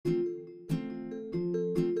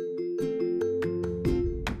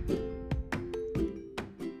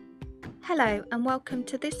Hello and welcome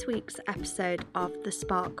to this week's episode of the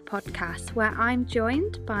Spark podcast, where I'm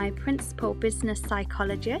joined by Principal Business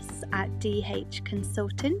Psychologist at DH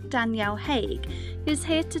Consultant, Dannielle Haig, who's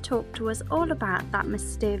here to talk to us all about that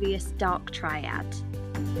mysterious dark triad.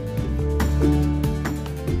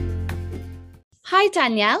 Hi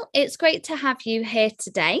Dannielle, it's great to have you here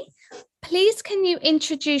today. Please can you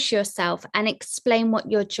introduce yourself and explain what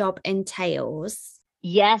your job entails?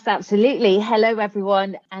 Yes, absolutely. Hello,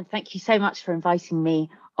 everyone. And thank you so much for inviting me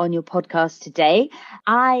on your podcast today.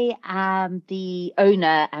 I am the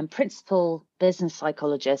owner and principal business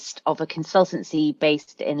psychologist of a consultancy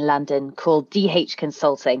based in London called DH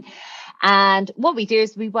Consulting. And what we do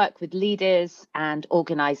is we work with leaders and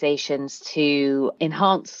organizations to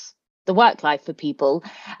enhance the work life for people.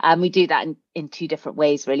 We do that in two different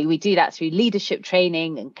ways, really. We do that through leadership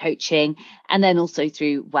training and coaching, and then also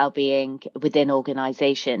through well-being within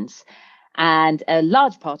organizations. And a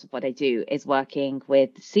large part of what I do is working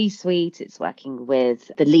with the C-suite. It's working with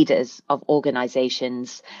the leaders of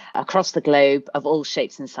organizations across the globe of all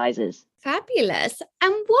shapes and sizes. Fabulous.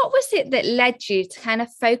 And what was it that led you to kind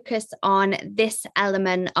of focus on this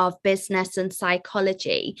element of business and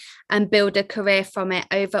psychology and build a career from it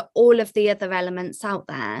over all of the other elements out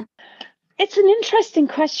there? It's an interesting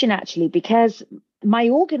question, actually, because my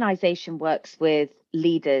organization works with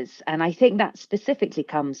leaders, and I think that specifically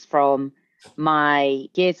comes from my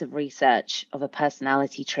years of research of a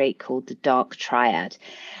personality trait called the dark triad.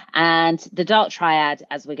 And the dark triad,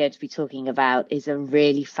 as we're going to be talking about, is a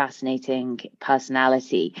really fascinating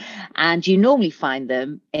personality. And you normally find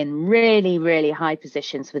them in really, really high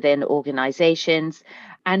positions within organizations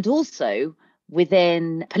and also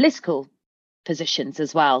within political positions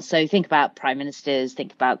as well. So think about prime ministers,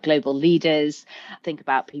 think about global leaders, think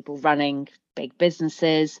about people running big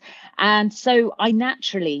businesses. And so I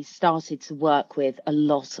naturally started to work with a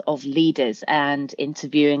lot of leaders and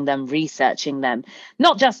interviewing them, researching them,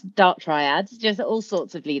 not just dark triads, just all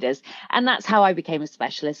sorts of leaders. And that's how I became a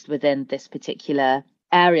specialist within this particular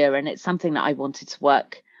area. And it's something that I wanted to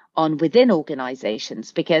work on within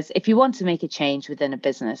organizations, because if you want to make a change within a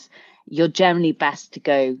business, you're generally best to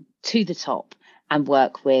go to the top and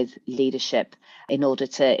work with leadership in order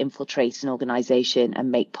to infiltrate an organization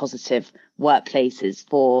and make positive workplaces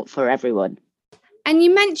for everyone. And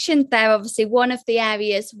you mentioned there, obviously, one of the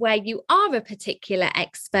areas where you are a particular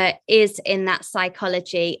expert is in that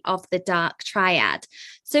psychology of the dark triad.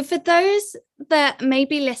 So for those that may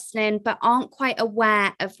be listening but aren't quite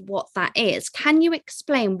aware of what that is, can you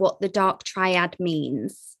explain what the dark triad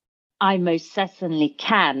means? I most certainly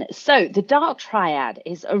can. So the dark triad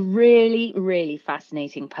is a really, really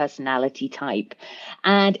fascinating personality type,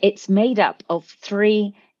 and it's made up of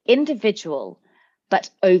three individual but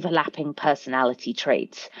overlapping personality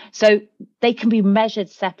traits. So they can be measured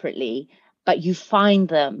separately, but you find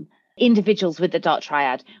them. Individuals with the dark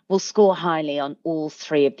triad will score highly on all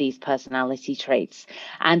three of these personality traits,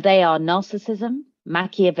 and they are narcissism,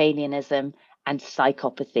 Machiavellianism, and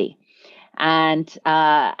psychopathy. And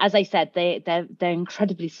as I said, they're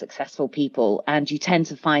incredibly successful people, and you tend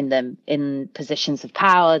to find them in positions of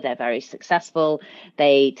power. They're very successful.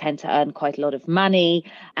 They tend to earn quite a lot of money,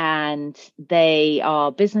 and they are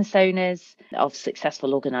business owners of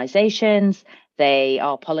successful organizations. They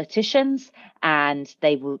are politicians, and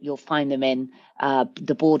you'll find them in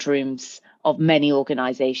the boardrooms of many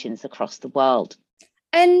organizations across the world.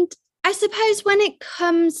 And I suppose when it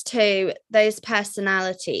comes to those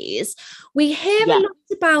personalities, we hear a lot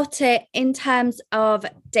about it in terms of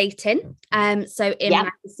dating. So in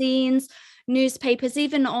magazines, newspapers,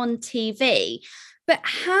 even on TV. But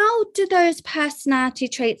how do those personality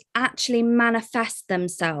traits actually manifest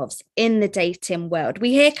themselves in the dating world?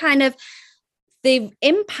 We hear kind of the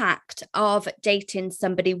impact of dating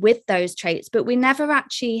somebody with those traits, but we never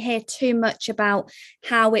actually hear too much about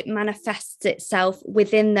how it manifests itself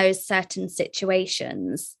within those certain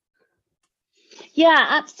situations. Yeah,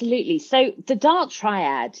 absolutely. So the dark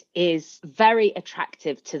triad is very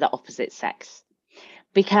attractive to the opposite sex,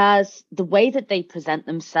 because the way that they present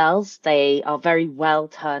themselves, they are very well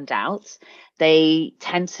turned out. They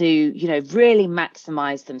tend to, really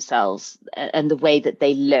maximize themselves and the way that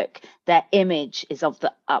they look. Their image is of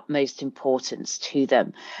the utmost importance to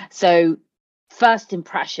them. So first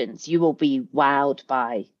impressions, you will be wowed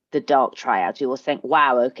by the dark triad. You will think,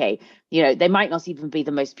 wow, okay, they might not even be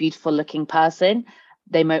the most beautiful looking person.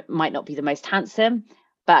 They might not be the most handsome,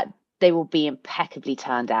 but they will be impeccably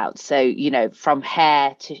turned out. So, from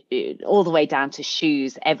hair to all the way down to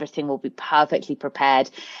shoes, everything will be perfectly prepared.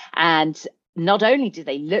 And not only do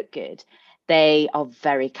they look good, they are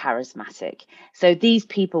very charismatic. So these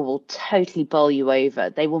people will totally bowl you over.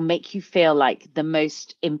 They will make you feel like the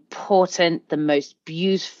most important, the most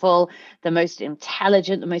beautiful, the most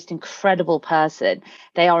intelligent, the most incredible person.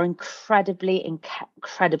 They are incredibly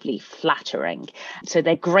flattering. So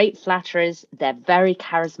they're great flatterers. They're very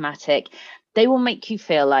charismatic. They will make you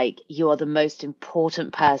feel like you are the most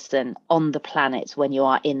important person on the planet when you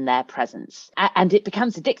are in their presence. And it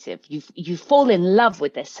becomes addictive. You fall in love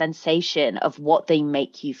with this sensation of what they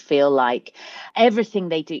make you feel like. Everything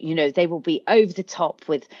they do, they will be over the top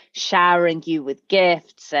with showering you with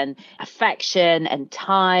gifts and affection and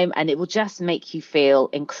time. And it will just make you feel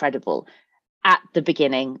incredible at the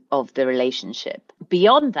beginning of the relationship.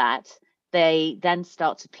 Beyond that, they then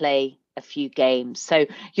start to play a few games. So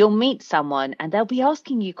you'll meet someone and they'll be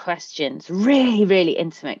asking you questions, really, really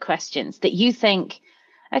intimate questions that you think,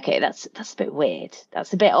 okay, that's a bit weird.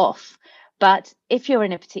 That's a bit off. But if you're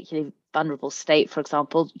in a particularly vulnerable state, for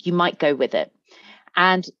example, you might go with it.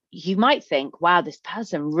 And you might think, wow, this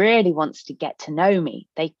person really wants to get to know me.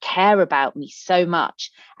 They care about me so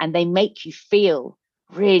much and they make you feel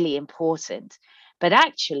really important. But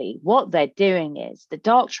actually, what they're doing is the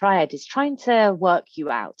dark triad is trying to work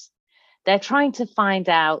you out. They're trying to find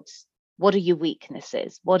out, what are your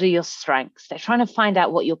weaknesses? What are your strengths? They're trying to find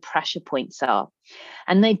out what your pressure points are.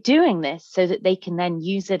 And they're doing this so that they can then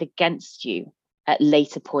use it against you at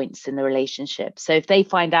later points in the relationship. So if they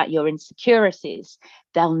find out your insecurities,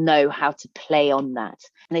 they'll know how to play on that.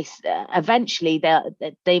 And they eventually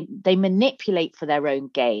they manipulate for their own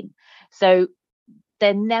gain. So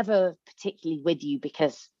they're never particularly with you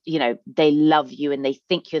because, they love you and they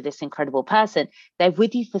think you're this incredible person. They're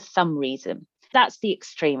with you for some reason. That's the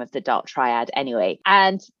extreme of the dark triad anyway.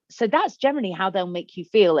 And so that's generally how they'll make you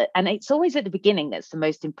feel. And it's always at the beginning that's the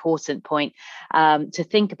most important point to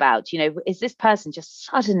think about. Is this person just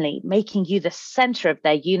suddenly making you the center of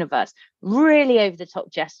their universe? Really over the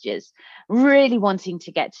top gestures, really wanting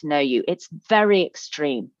to get to know you. It's very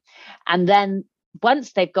extreme. And then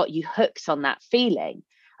once they've got you hooked on that feeling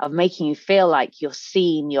of making you feel like you're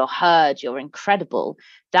seen, you're heard, you're incredible,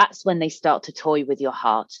 that's when they start to toy with your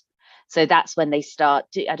heart. So that's when they start,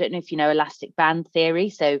 I don't know if you know elastic band theory.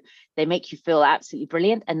 So they make you feel absolutely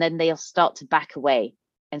brilliant and then they'll start to back away.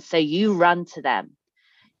 And so you run to them.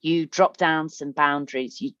 You drop down some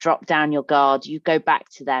boundaries, you drop down your guard, you go back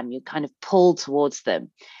to them, you kind of pull towards them.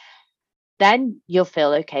 Then you'll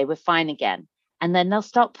feel, okay, we're fine again. And then they'll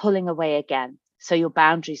start pulling away again. So your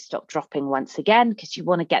boundaries stop dropping once again because you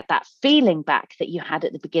want to get that feeling back that you had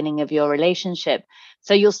at the beginning of your relationship.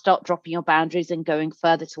 So you'll start dropping your boundaries and going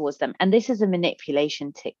further towards them. And this is a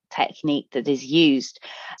manipulation technique that is used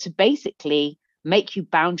to basically make you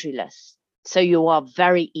boundaryless. So you are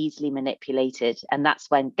very easily manipulated. And that's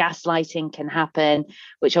when gaslighting can happen,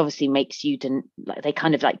 which obviously makes you, they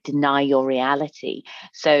kind of like deny your reality.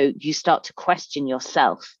 So you start to question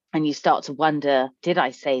yourself. And you start to wonder, did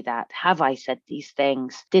I say that? Have I said these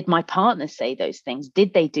things? Did my partner say those things?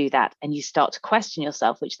 Did they do that? And you start to question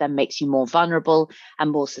yourself, which then makes you more vulnerable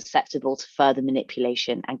and more susceptible to further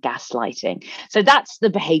manipulation and gaslighting. So that's the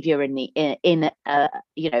behavior in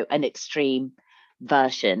an extreme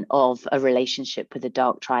version of a relationship with a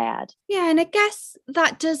dark triad. Yeah, and I guess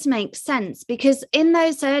that does make sense because in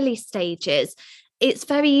those early stages, it's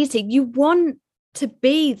very easy. You want to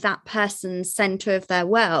be that person's center of their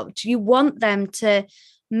world. You want them to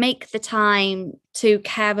make the time to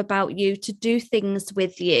care about you, to do things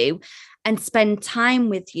with you and spend time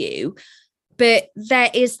with you. But there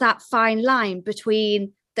is that fine line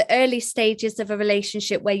between the early stages of a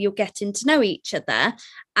relationship where you're getting to know each other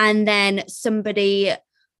and then somebody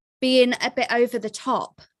being a bit over the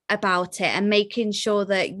top about it and making sure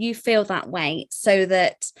that you feel that way so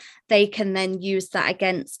that they can then use that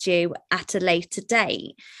against you at a later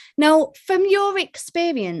date. Now, from your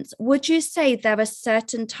experience, would you say there are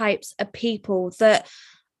certain types of people that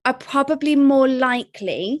are probably more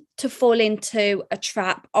likely to fall into a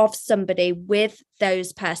trap of somebody with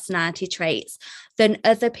those personality traits than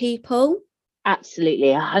other people? Absolutely,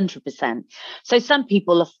 100%. So some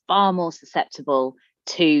people are far more susceptible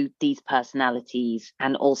to these personalities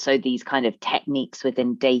and also these kind of techniques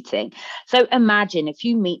within dating. So imagine if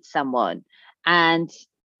you meet someone and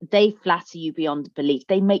they flatter you beyond belief,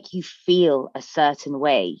 they make you feel a certain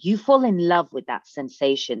way. You fall in love with that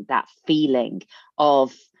sensation, that feeling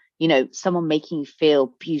of, someone making you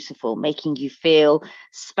feel beautiful, making you feel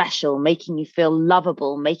special, making you feel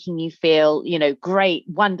lovable, making you feel, great,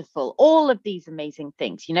 wonderful, all of these amazing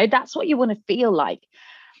things. That's what you want to feel like.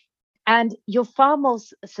 And you're far more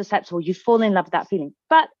susceptible. You fall in love with that feeling.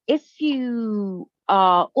 But if you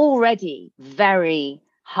are already very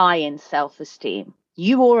high in self-esteem,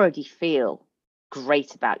 you already feel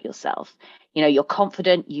great about yourself. You know, you're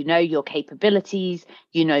confident, you know your capabilities,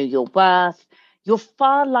 you know your worth. You're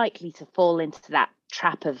far likely to fall into that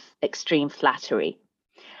trap of extreme flattery.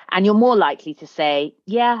 And you're more likely to say,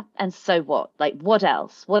 yeah, and so what? Like, what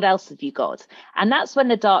else? What else have you got? And that's when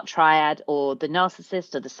the dark triad or the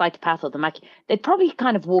narcissist or the psychopath or the they'd probably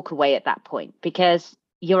kind of walk away at that point, because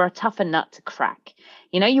you're a tougher nut to crack.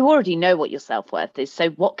 You know, you already know what your self-worth is. So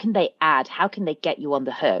what can they add? How can they get you on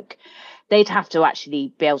the hook? They'd have to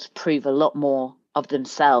actually be able to prove a lot more of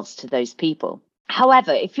themselves to those people.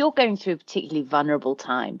 However, if you're going through a particularly vulnerable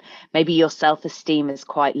time, maybe your self-esteem is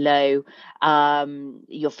quite low,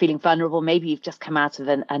 you're feeling vulnerable, maybe you've just come out of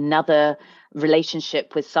another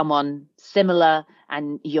relationship with someone similar,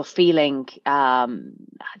 and you're feeling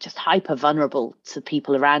just hyper vulnerable to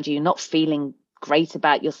people around you, not feeling great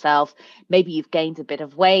about yourself. Maybe you've gained a bit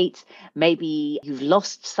of weight, maybe you've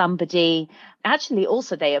lost somebody. Actually,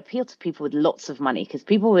 also, they appeal to people with lots of money, because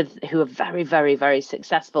people who are very, very, very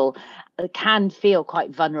successful can feel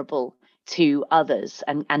quite vulnerable to others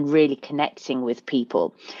and really connecting with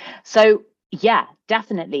people. So yeah,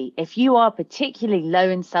 definitely. If you are particularly low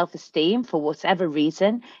in self-esteem for whatever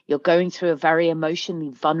reason, you're going through a very emotionally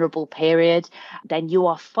vulnerable period, then you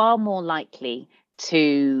are far more likely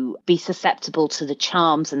to be susceptible to the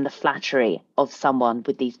charms and the flattery of someone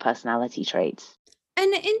with these personality traits.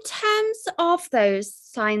 And in terms of those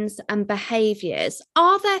signs and behaviours,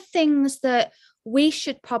 are there things that we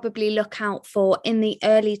should probably look out for in the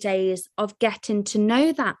early days of getting to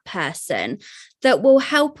know that person that will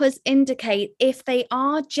help us indicate if they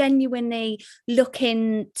are genuinely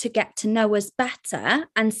looking to get to know us better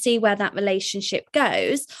and see where that relationship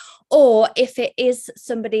goes, or if it is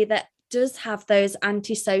somebody that does have those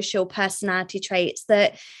antisocial personality traits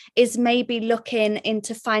that is maybe looking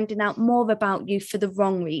into finding out more about you for the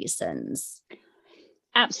wrong reasons?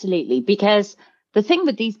 Absolutely, because the thing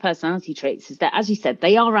with these personality traits is that, as you said,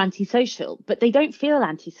 they are antisocial, but they don't feel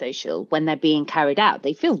antisocial when they're being carried out.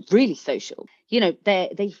 They feel really social. You know,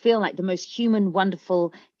 they feel like the most human,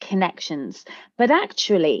 wonderful connections. But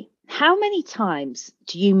actually, how many times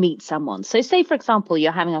do you meet someone? So say, for example,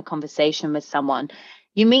 you're having a conversation with someone,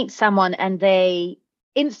 you meet someone and they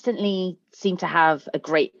instantly seem to have a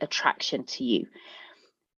great attraction to you.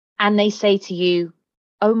 And they say to you,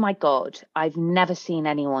 oh my God, I've never seen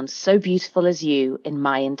anyone so beautiful as you in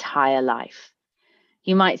my entire life.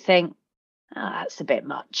 You might think, oh, that's a bit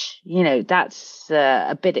much. You know, that's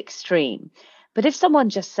a bit extreme. But if someone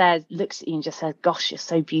just says, looks at you and just says, gosh, you're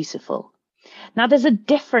so beautiful. Now, there's a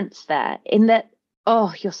difference there in that,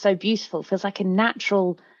 oh, you're so beautiful feels like a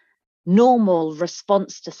natural, normal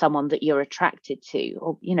response to someone that you're attracted to,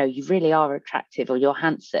 or, you know, you really are attractive, or you're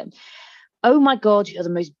handsome. Oh my God, you're the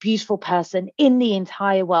most beautiful person in the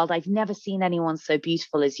entire world. I've never seen anyone so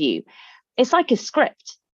beautiful as you. It's like a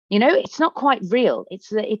script, you know, it's not quite real.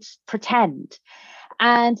 It's pretend.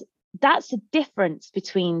 And that's the difference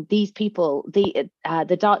between these people.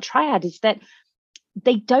 The dark triad is that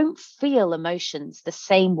they don't feel emotions the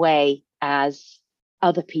same way as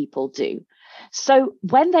other people do. So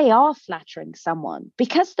when they are flattering someone,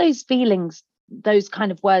 because those feelings, those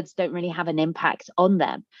kind of words don't really have an impact on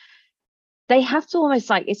them, they have to almost,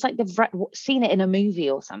 like, it's like they've seen it in a movie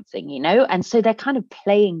or something, you know, and so they're kind of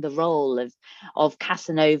playing the role of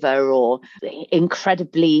Casanova, or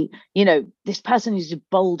incredibly, you know, this person who's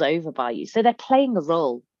bowled over by you. So they're playing a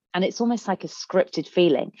role, and it's almost like a scripted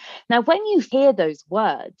feeling. Now, when you hear those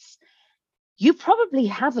words, you probably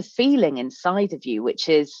have a feeling inside of you which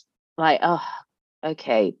is like, oh,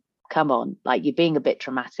 okay, come on, like, you're being a bit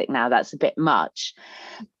dramatic now, that's a bit much.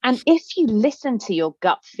 And if you listen to your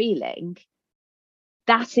gut feeling,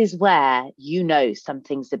 that is where you know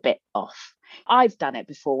something's a bit off. I've done it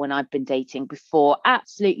before when I've been dating before.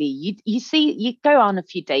 Absolutely. You see, you go on a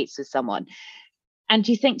few dates with someone and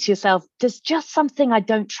you think to yourself, there's just something I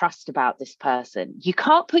don't trust about this person. You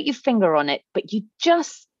can't put your finger on it, but you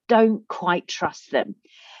just don't quite trust them.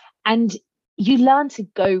 And you learn to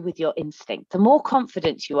go with your instinct. The more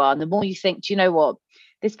confident you are, and the more you think, do you know what?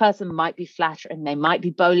 This person might be flattering, they might be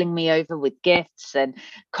bowling me over with gifts and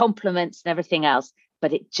compliments and everything else,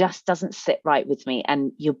 but it just doesn't sit right with me.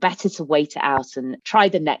 And you're better to wait it out and try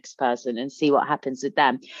the next person and see what happens with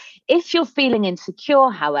them. If you're feeling insecure,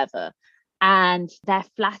 however, and their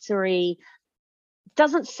flattery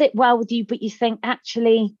doesn't sit well with you, but you think,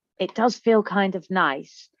 actually, it does feel kind of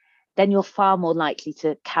nice, then you're far more likely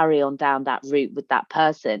to carry on down that route with that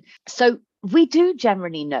person. So we do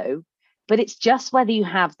generally know, but it's just whether you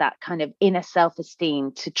have that kind of inner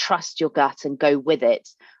self-esteem to trust your gut and go with it,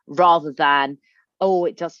 rather than, oh,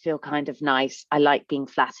 it does feel kind of nice. I like being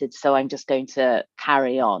flattered, so I'm just going to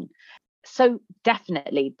carry on. So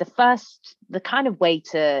definitely the kind of way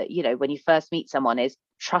to, when you first meet someone is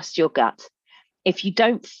trust your gut. If you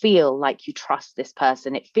don't feel like you trust this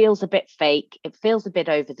person, it feels a bit fake, it feels a bit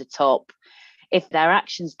over the top. If their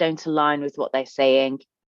actions don't align with what they're saying,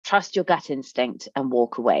 trust your gut instinct and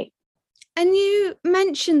walk away. And you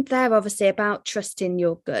mentioned there, obviously, about trusting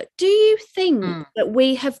your gut. Do you think that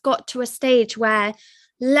we have got to a stage where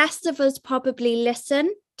less of us probably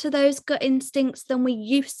listen to those gut instincts than we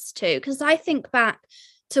used to? Because I think back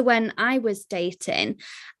to when I was dating,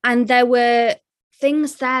 and there were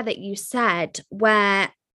things there that you said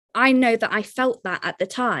where I know that I felt that at the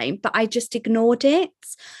time, but I just ignored it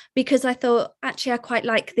because I thought, actually, I quite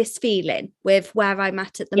like this feeling with where I'm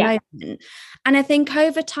at the moment. And I think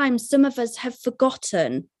over time, some of us have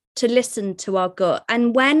forgotten to listen to our gut.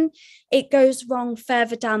 And when it goes wrong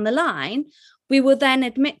further down the line, we will then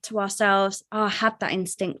admit to ourselves, oh, I had that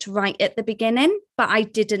instinct right at the beginning, but I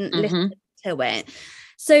didn't listen to it.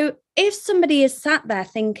 So if somebody is sat there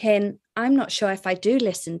thinking, I'm not sure if I do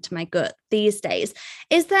listen to my gut these days,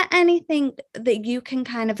 is there anything that you can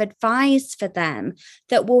kind of advise for them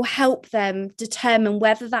that will help them determine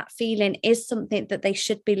whether that feeling is something that they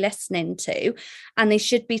should be listening to, and they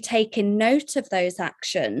should be taking note of those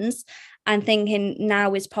actions and thinking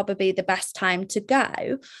now is probably the best time to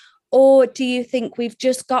go? Or do you think we've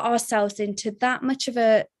just got ourselves into that much of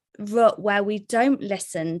a rut where we don't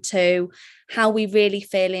listen to how we really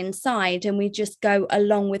feel inside, and we just go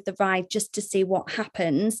along with the ride just to see what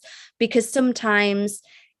happens? Because sometimes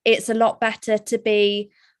it's a lot better to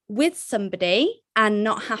be with somebody and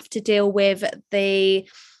not have to deal with the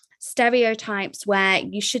stereotypes where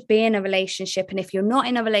you should be in a relationship, and if you're not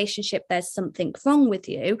in a relationship there's something wrong with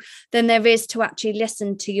you, than there is to actually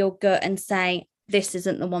listen to your gut and say, this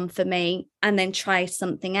isn't the one for me, and then try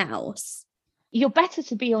something else. You're better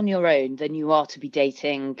to be on your own than you are to be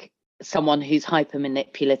dating someone who's hyper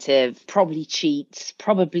manipulative, probably cheats,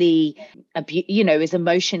 probably, is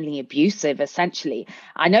emotionally abusive, essentially.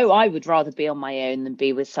 I know I would rather be on my own than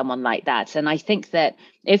be with someone like that. And I think that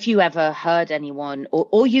if you ever heard anyone,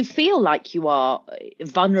 or you feel like you are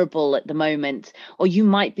vulnerable at the moment, or you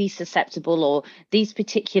might be susceptible, or these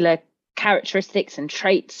particular characteristics and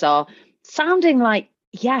traits are sounding like,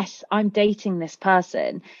 yes, I'm dating this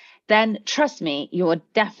person, then trust me, you're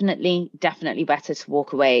definitely better to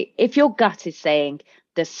walk away. If your gut is saying,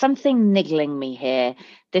 there's something niggling me here,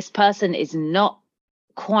 this person is not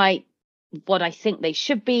quite what I think they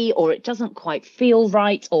should be, or it doesn't quite feel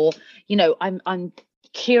right, or, I'm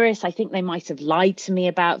curious, I think they might have lied to me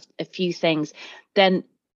about a few things, then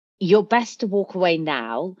you're best to walk away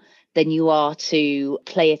now than you are to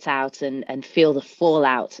play it out and feel the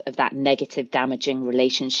fallout of that negative, damaging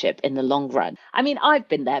relationship in the long run. I mean, I've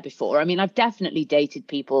been there before. I mean, I've definitely dated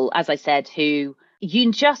people, as I said, who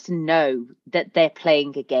you just know that they're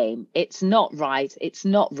playing a game. It's not right. It's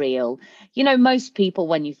not real. Most people,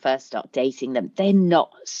 when you first start dating them, they're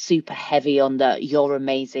not super heavy on the, you're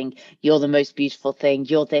amazing, you're the most beautiful thing,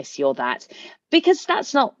 you're this, you're that. Because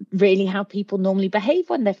that's not really how people normally behave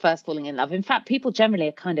when they're first falling in love. In fact, people generally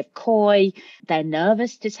are kind of coy. They're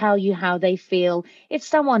nervous to tell you how they feel. If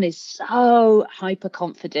someone is so hyper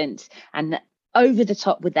confident and over the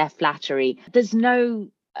top with their flattery, there's no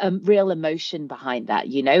real emotion behind that.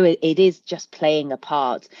 It is just playing a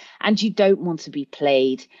part, and you don't want to be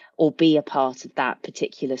played or be a part of that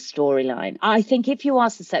particular storyline. I think if you are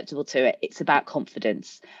susceptible to it, it's about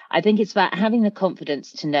confidence. I think it's about having the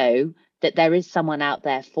confidence to know that there is someone out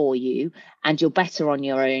there for you, and you're better on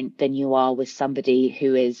your own than you are with somebody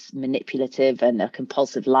who is manipulative and a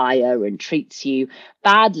compulsive liar and treats you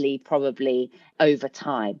badly, probably over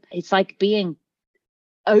time. It's like being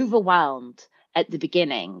overwhelmed at the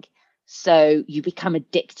beginning, so you become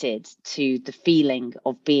addicted to the feeling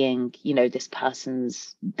of being, this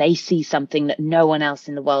person's, they see something that no one else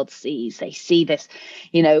in the world sees. They see this,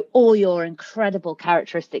 all your incredible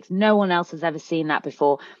characteristics. No one else has ever seen that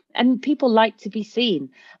before. And people like to be seen.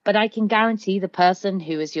 But I can guarantee the person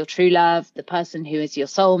who is your true love, the person who is your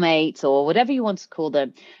soulmate, or whatever you want to call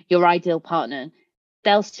them, your ideal partner,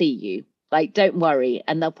 they'll see you. Like, don't worry.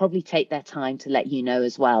 And they'll probably take their time to let you know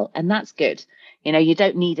as well. And that's good. You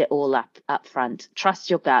don't need it all up front. Trust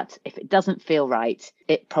your gut. If it doesn't feel right,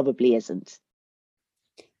 it probably isn't.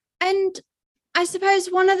 And I suppose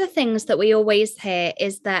one of the things that we always hear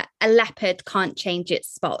is that a leopard can't change its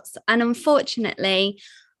spots. And unfortunately,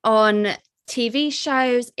 on TV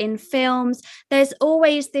shows, in films, there's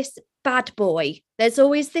always this bad boy. There's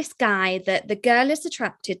always this guy that the girl is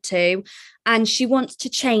attracted to, and she wants to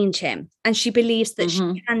change him, and she believes that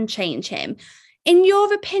she can change him. In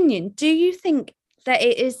your opinion, do you think that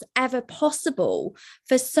it is ever possible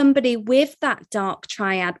for somebody with that dark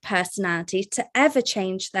triad personality to ever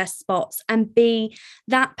change their spots and be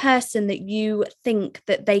that person that you think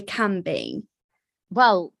that they can be?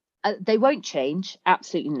 Well, they won't change,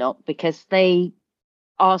 absolutely not, because they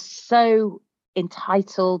are so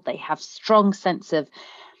entitled. They have strong sense of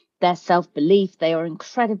their self-belief. They are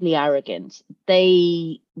incredibly arrogant.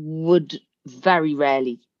 They would very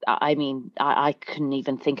rarely, I couldn't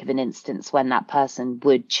even think of an instance when that person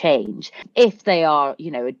would change if they are,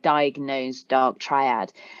 a diagnosed dark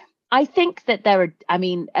triad. I think that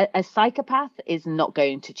a psychopath is not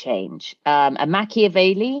going to change. A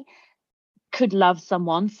Machiavelli could love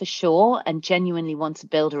someone for sure and genuinely want to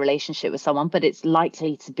build a relationship with someone, but it's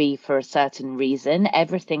likely to be for a certain reason.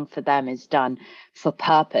 Everything for them is done for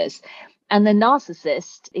purpose. And the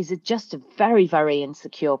narcissist is just a very, very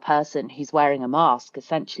insecure person who's wearing a mask,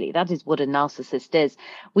 essentially. That is what a narcissist is.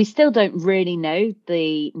 We still don't really know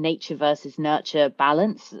the nature versus nurture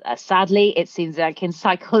balance. Sadly, it seems like in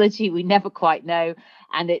psychology, we never quite know.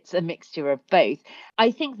 And it's a mixture of both.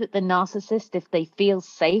 I think that the narcissist, if they feel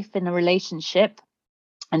safe in a relationship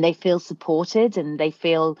and they feel supported and they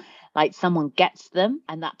feel like someone gets them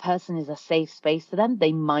and that person is a safe space for them,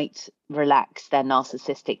 they might relax their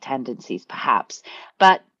narcissistic tendencies, perhaps.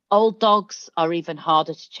 But old dogs are even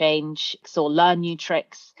harder to change or learn new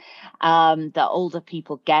tricks. The older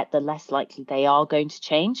people get, the less likely they are going to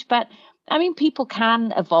change. But people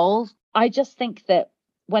can evolve. I just think that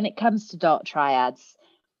when it comes to dark triads,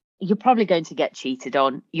 you're probably going to get cheated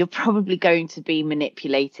on. You're probably going to be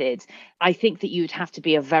manipulated. I think that you would have to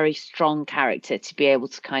be a very strong character to be able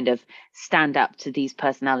to kind of stand up to these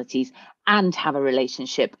personalities and have a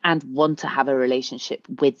relationship and want to have a relationship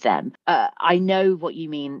with them. I know what you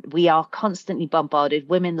mean. We are constantly bombarded.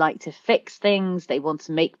 Women like to fix things. They want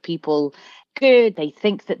to make people good. They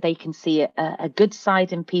think that they can see a good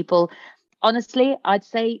side in people. Honestly, I'd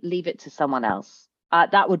say leave it to someone else.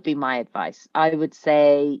 That would be my advice. I would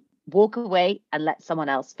say walk away and let someone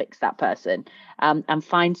else fix that person, and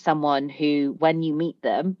find someone who, when you meet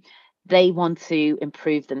them, they want to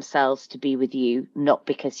improve themselves to be with you, not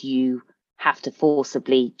because you have to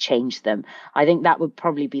forcibly change them. I think that would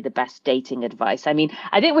probably be the best dating advice. I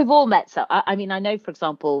think we've all met. So, I know, for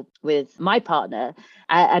example, with my partner,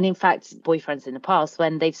 and in fact, boyfriends in the past,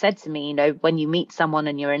 when they've said to me, when you meet someone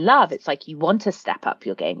and you're in love, it's like you want to step up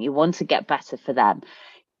your game. You want to get better for them.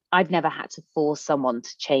 I've never had to force someone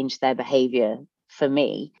to change their behavior for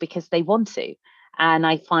me because they want to. And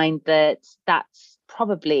I find that that's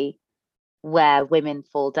probably where women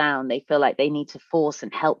fall down. They feel like they need to force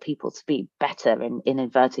and help people to be better, in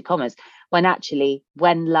inverted commas, when actually,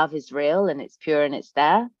 when love is real and it's pure and it's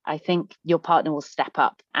there, I think your partner will step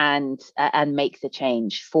up and make the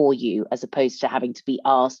change for you, as opposed to having to be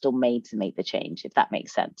asked or made to make the change, if that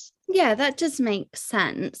makes sense. Yeah, that does make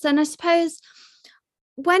sense. And I suppose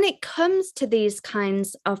when it comes to these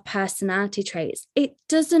kinds of personality traits, it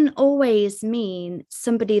doesn't always mean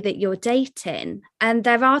somebody that you're dating. And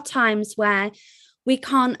there are times where we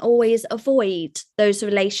can't always avoid those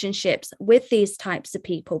relationships with these types of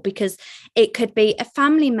people, because it could be a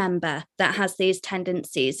family member that has these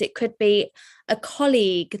tendencies. It could be a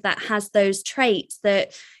colleague that has those traits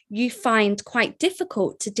that you find quite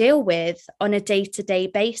difficult to deal with on a day-to-day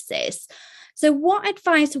basis. So what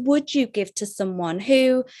advice would you give to someone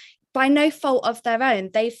who, by no fault of their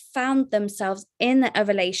own, they've found themselves in a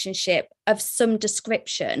relationship of some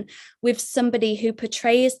description with somebody who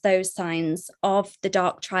portrays those signs of the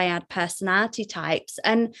dark triad personality types,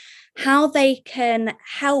 and how they can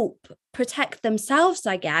help protect themselves,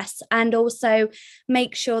 I guess, and also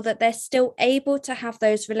make sure that they're still able to have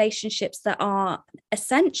those relationships that are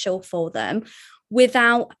essential for them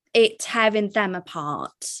without it tearing them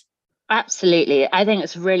apart? Absolutely. I think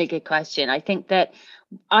it's a really good question. I think that,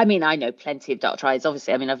 I know plenty of dark triads,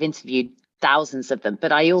 obviously. I've interviewed thousands of them,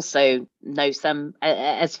 but I also know some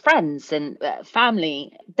as friends and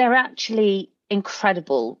family. They're actually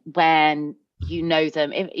incredible when you know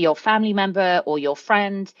them. If your family member or your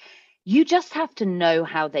friend, you just have to know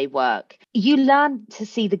how they work. You learn to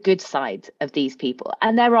see the good side of these people.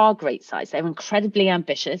 And there are great sides. They're incredibly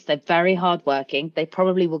ambitious. They're very hardworking. They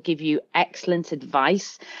probably will give you excellent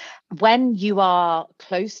advice. When you are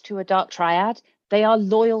close to a dark triad, they are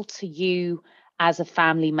loyal to you as a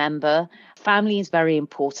family member. Family is very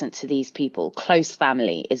important to these people. Close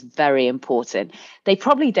family is very important. They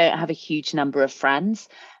probably don't have a huge number of friends,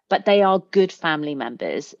 but they are good family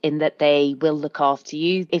members in that they will look after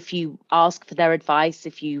you. If you ask for their advice,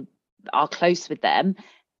 if you are close with them,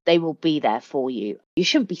 they will be there for you. You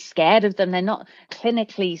shouldn't be scared of them. They're not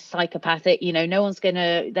clinically psychopathic.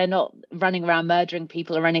 They're not running around murdering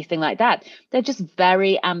people or anything like that. They're just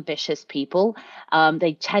very ambitious people.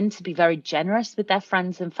 They tend to be very generous with their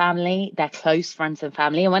friends and family, their close friends and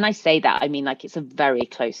family. And when I say that, I mean, like, it's a very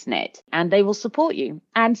close knit, and they will support you.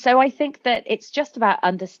 And so I think that it's just about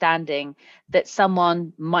understanding that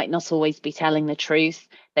someone might not always be telling the truth.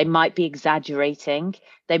 They might be exaggerating.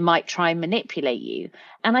 They might try and manipulate you.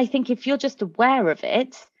 And I think if you're just aware of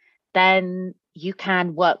it, then you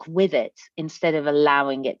can work with it instead of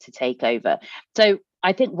allowing it to take over. So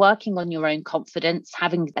I think working on your own confidence,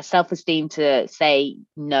 having a self-esteem to say,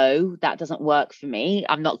 no, that doesn't work for me,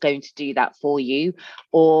 I'm not going to do that for you,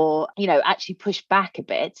 or, actually push back a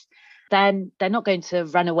bit, then they're not going to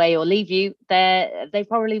run away or leave you. They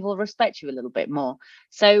probably will respect you a little bit more.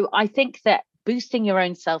 So I think that boosting your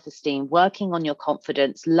own self-esteem, working on your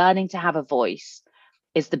confidence, learning to have a voice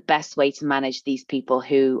is the best way to manage these people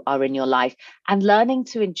who are in your life, and learning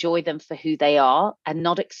to enjoy them for who they are and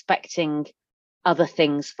not expecting other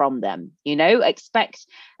things from them.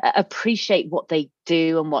 Appreciate what they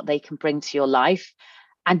do and what they can bring to your life,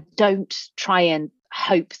 and don't try and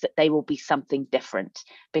hope that they will be something different,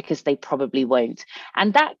 because they probably won't.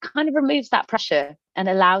 And that kind of removes that pressure and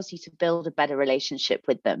allows you to build a better relationship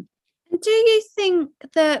with them. Do you think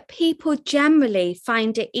that people generally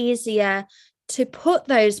find it easier to put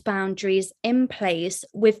those boundaries in place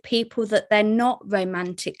with people that they're not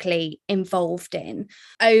romantically involved in,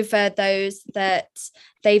 over those that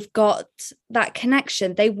they've got that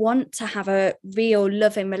connection? They want to have a real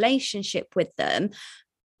loving relationship with them,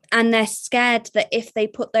 and they're scared that if they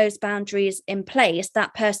put those boundaries in place,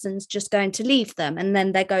 that person's just going to leave them, and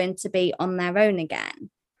then they're going to be on their own again.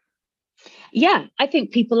 Yeah, I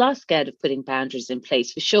think people are scared of putting boundaries in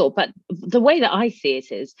place, for sure. But the way that I see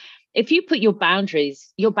it is, if you put your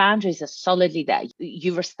boundaries are solidly there.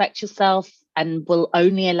 You respect yourself and will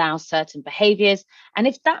only allow certain behaviors. And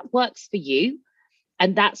if that works for you,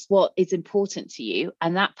 and that's what is important to you,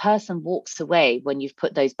 and that person walks away when you've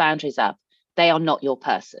put those boundaries up, they are not your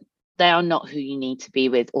person. They are not who you need to be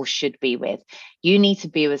with or should be with. You need to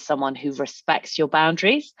be with someone who respects your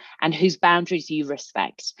boundaries and whose boundaries you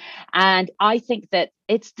respect. And I think that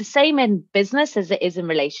it's the same in business as it is in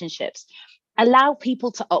relationships. Allow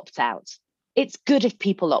people to opt out. It's good if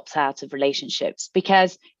people opt out of relationships,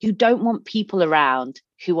 because you don't want people around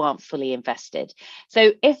who aren't fully invested.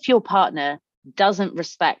 So if your partner doesn't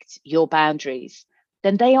respect your boundaries,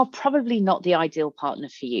 then they are probably not the ideal partner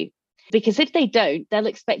for you. Because if they don't, they'll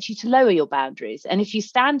expect you to lower your boundaries. And if you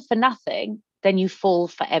stand for nothing, then you fall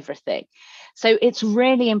for everything. So it's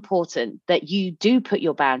really important that you do put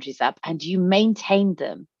your boundaries up and you maintain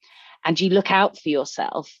them, and you look out for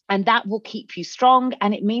yourself. And that will keep you strong.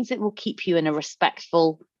 And it means it will keep you in a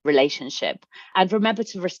respectful relationship. And remember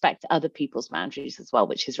to respect other people's boundaries as well,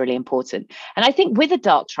 which is really important. And I think with a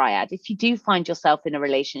dark triad, if you do find yourself in a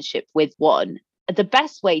relationship with one, the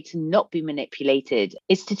best way to not be manipulated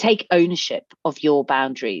is to take ownership of your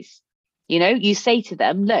boundaries. You say to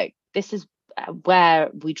them, look, this is where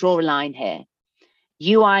we draw a line here.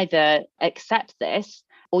 You either accept this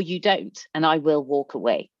or you don't, and I will walk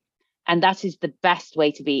away. And that is the best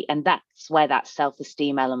way to be. And that's where that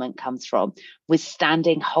self-esteem element comes from,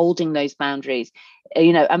 withstanding, holding those boundaries.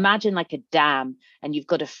 Imagine like a dam, and you've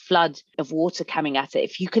got a flood of water coming at it.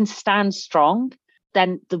 If you can stand strong,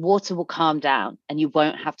 then the water will calm down and you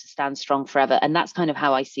won't have to stand strong forever. And that's kind of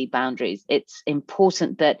how I see boundaries. It's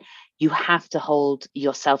important that you have to hold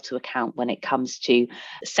yourself to account when it comes to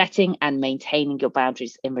setting and maintaining your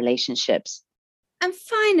boundaries in relationships. And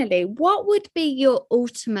finally, what would be your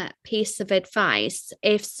ultimate piece of advice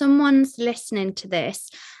if someone's listening to this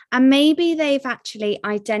and maybe they've actually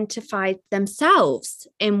identified themselves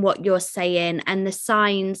in what you're saying and the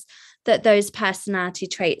signs that those personality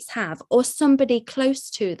traits have, or somebody close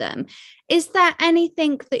to them? Is there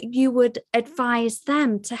anything that you would advise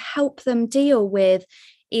them to help them deal with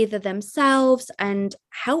either themselves and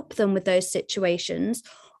help them with those situations,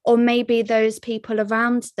 or maybe those people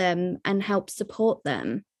around them and help support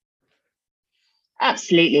them?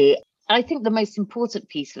 Absolutely. I think the most important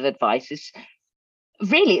piece of advice is,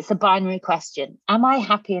 really, it's a binary question. Am I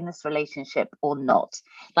happy in this relationship or not?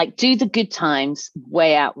 Like, do the good times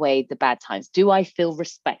outweigh the bad times? Do I feel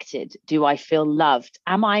respected? Do I feel loved?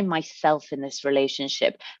 Am I myself in this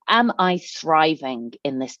relationship? Am I thriving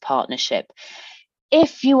in this partnership?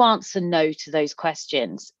 If you answer no to those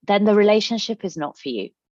questions, then the relationship is not for you.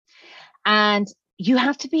 And you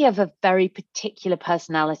have to be of a very particular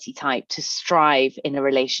personality type to strive in a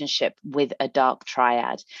relationship with a dark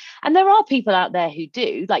triad. And there are people out there who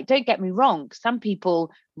do, like, don't get me wrong, some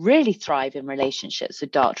people really thrive in relationships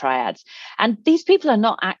with dark triads. And these people are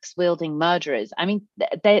not axe wielding murderers. I mean,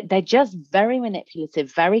 they're just very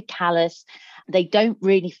manipulative, very callous. They don't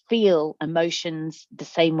really feel emotions the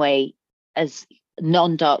same way as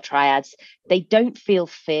non-dark triads. They don't feel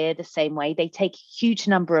fear the same way. They take a huge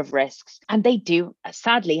number of risks, and they do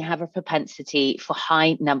sadly have a propensity for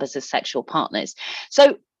high numbers of sexual partners.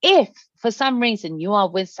 So if for some reason you are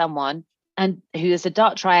with someone and who is a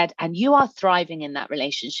dark triad and you are thriving in that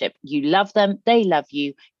relationship, you love them, they love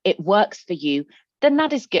you, it works for you, then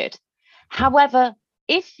that is good. However,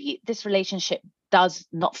 if this relationship does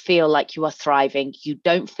not feel like you are thriving, you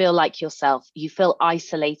don't feel like yourself, you feel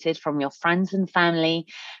isolated from your friends and family,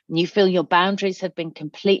 you feel your boundaries have been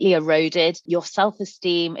completely eroded, your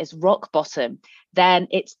self-esteem is rock bottom, then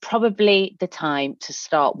it's probably the time to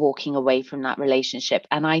start walking away from that relationship.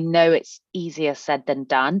 And I know it's easier said than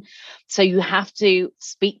done. So you have to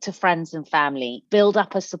speak to friends and family, build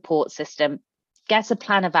up a support system, get a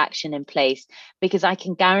plan of action in place, because I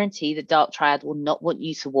can guarantee the dark triad will not want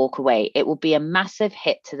you to walk away. It will be a massive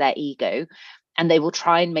hit to their ego, and they will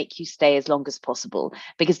try and make you stay as long as possible,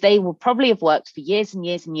 because they will probably have worked for years and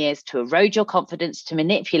years and years to erode your confidence, to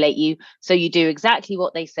manipulate you, so you do exactly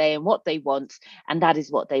what they say and what they want, and that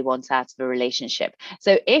is what they want out of a relationship.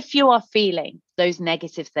 So if you are feeling those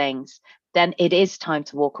negative things, then it is time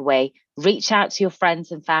to walk away. Reach out to your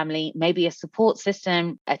friends and family, maybe a support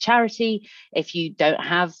system, a charity, if you don't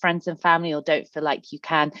have friends and family or don't feel like you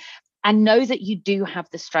can, and know that you do have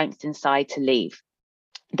the strength inside to leave.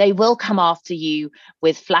 They will come after you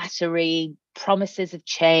with flattery, promises of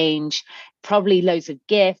change, probably loads of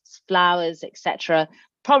gifts, flowers, etc.,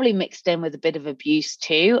 probably mixed in with a bit of abuse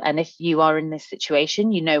too. And if you are in this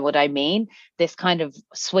situation, you know what I mean. This kind of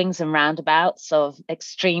swings and roundabouts of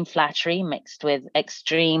extreme flattery mixed with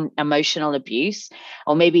extreme emotional abuse,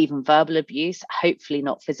 or maybe even verbal abuse, hopefully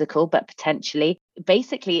not physical, but potentially.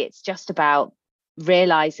 Basically, it's just about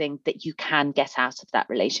realizing that you can get out of that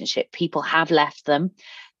relationship. People have left them.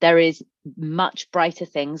 There is much brighter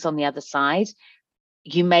things on the other side.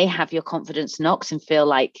 You may have your confidence knocked and feel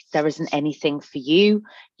like there isn't anything for you.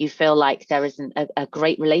 You feel like there isn't a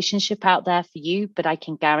great relationship out there for you, but I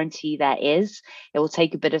can guarantee there is. It will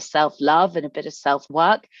take a bit of self-love and a bit of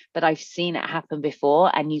self-work, but I've seen it happen before,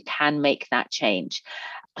 and you can make that change.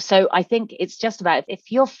 So I think it's just about,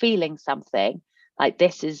 if you're feeling something like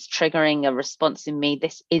this is triggering a response in me,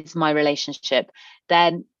 this is my relationship,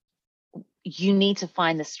 then you need to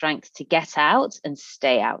find the strength to get out and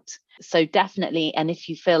stay out. So definitely, and if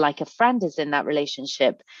you feel like a friend is in that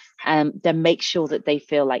relationship, then make sure that they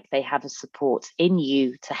feel like they have a support in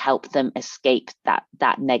you to help them escape that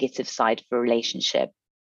negative side of a relationship.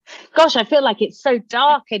 Gosh, I feel like it's so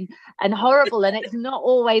dark and horrible, and it's not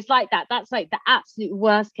always like that. That's like the absolute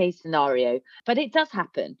worst case scenario, but it does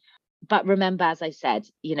happen. But remember, as I said,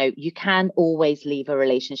 you can always leave a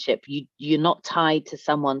relationship. You're not tied to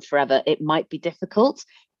someone forever. It might be difficult,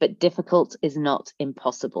 but difficult is not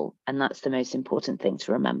impossible. And that's the most important thing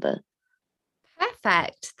to remember.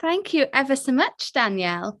 Perfect. Thank you ever so much,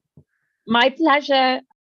 Dannielle. My pleasure.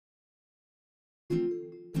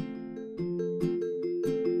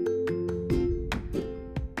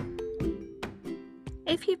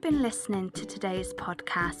 If you've been listening to today's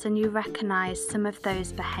podcast and you recognise some of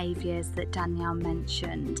those behaviours that Dannielle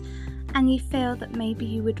mentioned, and you feel that maybe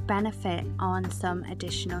you would benefit on some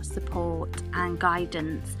additional support and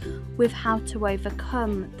guidance with how to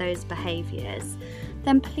overcome those behaviours,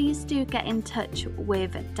 then please do get in touch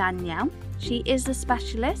with Dannielle. She is a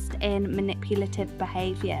specialist in manipulative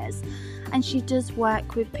behaviours, and she does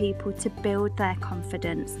work with people to build their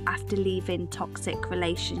confidence after leaving toxic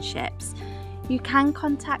relationships. You can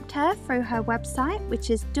contact her through her website,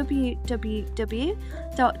 which is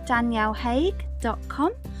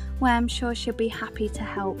www.danniellehaig.com, where I'm sure she'll be happy to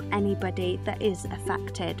help anybody that is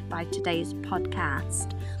affected by today's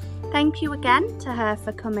podcast. Thank you again to her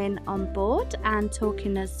for coming on board and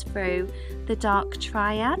talking us through the dark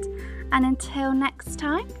triad. And until next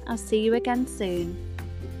time, I'll see you again soon.